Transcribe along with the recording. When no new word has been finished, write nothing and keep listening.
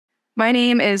My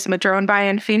name is Madrone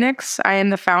by Phoenix. I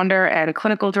am the founder and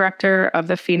clinical director of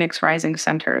the Phoenix Rising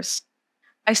Centers.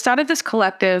 I started this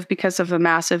collective because of the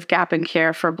massive gap in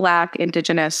care for Black,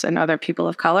 Indigenous, and other people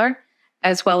of color,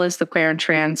 as well as the queer and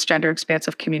trans gender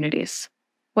expansive communities.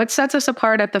 What sets us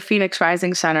apart at the Phoenix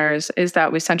Rising Centers is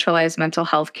that we centralize mental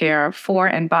health care for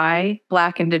and by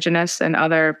Black, Indigenous, and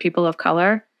other people of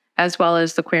color, as well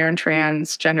as the queer and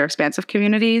trans gender expansive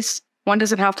communities. One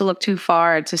doesn't have to look too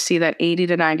far to see that 80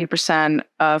 to 90%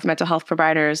 of mental health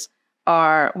providers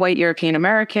are white European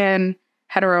American,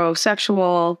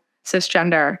 heterosexual,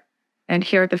 cisgender. And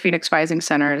here at the Phoenix Rising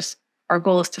Centers, our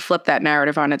goal is to flip that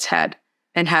narrative on its head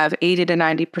and have 80 to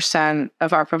 90%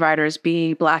 of our providers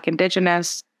be Black,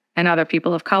 Indigenous, and other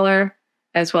people of color,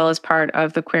 as well as part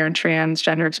of the queer and trans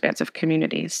gender expansive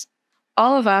communities.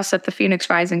 All of us at the Phoenix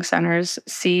Rising Centers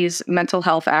sees mental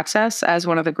health access as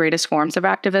one of the greatest forms of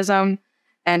activism,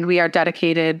 and we are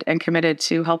dedicated and committed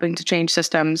to helping to change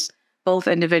systems, both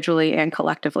individually and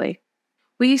collectively.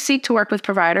 We seek to work with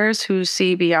providers who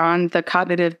see beyond the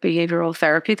cognitive behavioral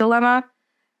therapy dilemma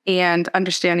and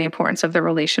understand the importance of the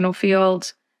relational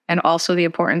field and also the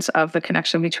importance of the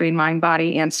connection between mind,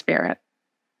 body, and spirit.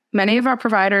 Many of our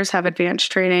providers have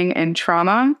advanced training in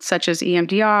trauma, such as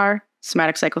EMDR,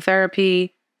 somatic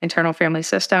psychotherapy, internal family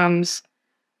systems,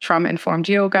 trauma-informed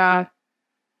yoga,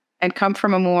 and come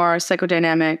from a more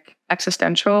psychodynamic,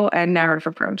 existential, and narrative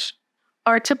approach.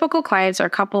 Our typical clients are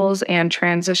couples and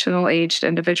transitional aged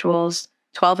individuals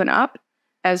 12 and up,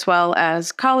 as well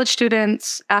as college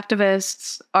students,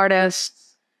 activists,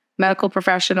 artists, medical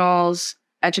professionals,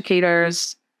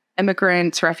 educators,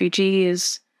 immigrants,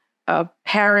 refugees,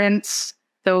 parents,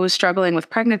 those struggling with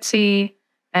pregnancy,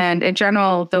 and in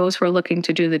general, those who are looking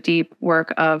to do the deep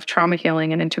work of trauma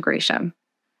healing and integration.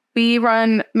 We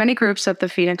run many groups at the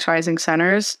Phoenix Rising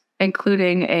Centers,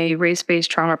 including a race-based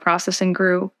trauma processing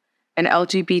group, an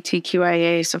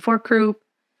LGBTQIA support group.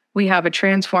 We have a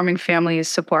transforming families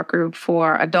support group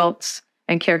for adults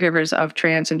and caregivers of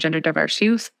trans and gender diverse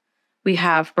youth. We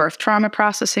have birth trauma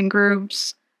processing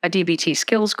groups, a DBT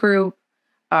skills group,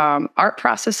 art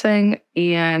processing,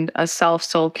 and a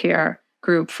self-soul care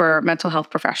group for mental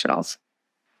health professionals.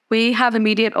 We have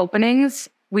immediate openings.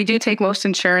 We do take most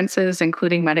insurances,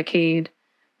 including Medicaid.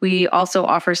 We also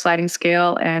offer sliding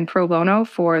scale and pro bono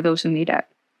for those who need it.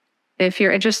 If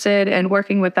you're interested in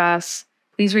working with us,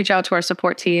 please reach out to our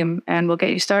support team and we'll get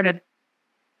you started.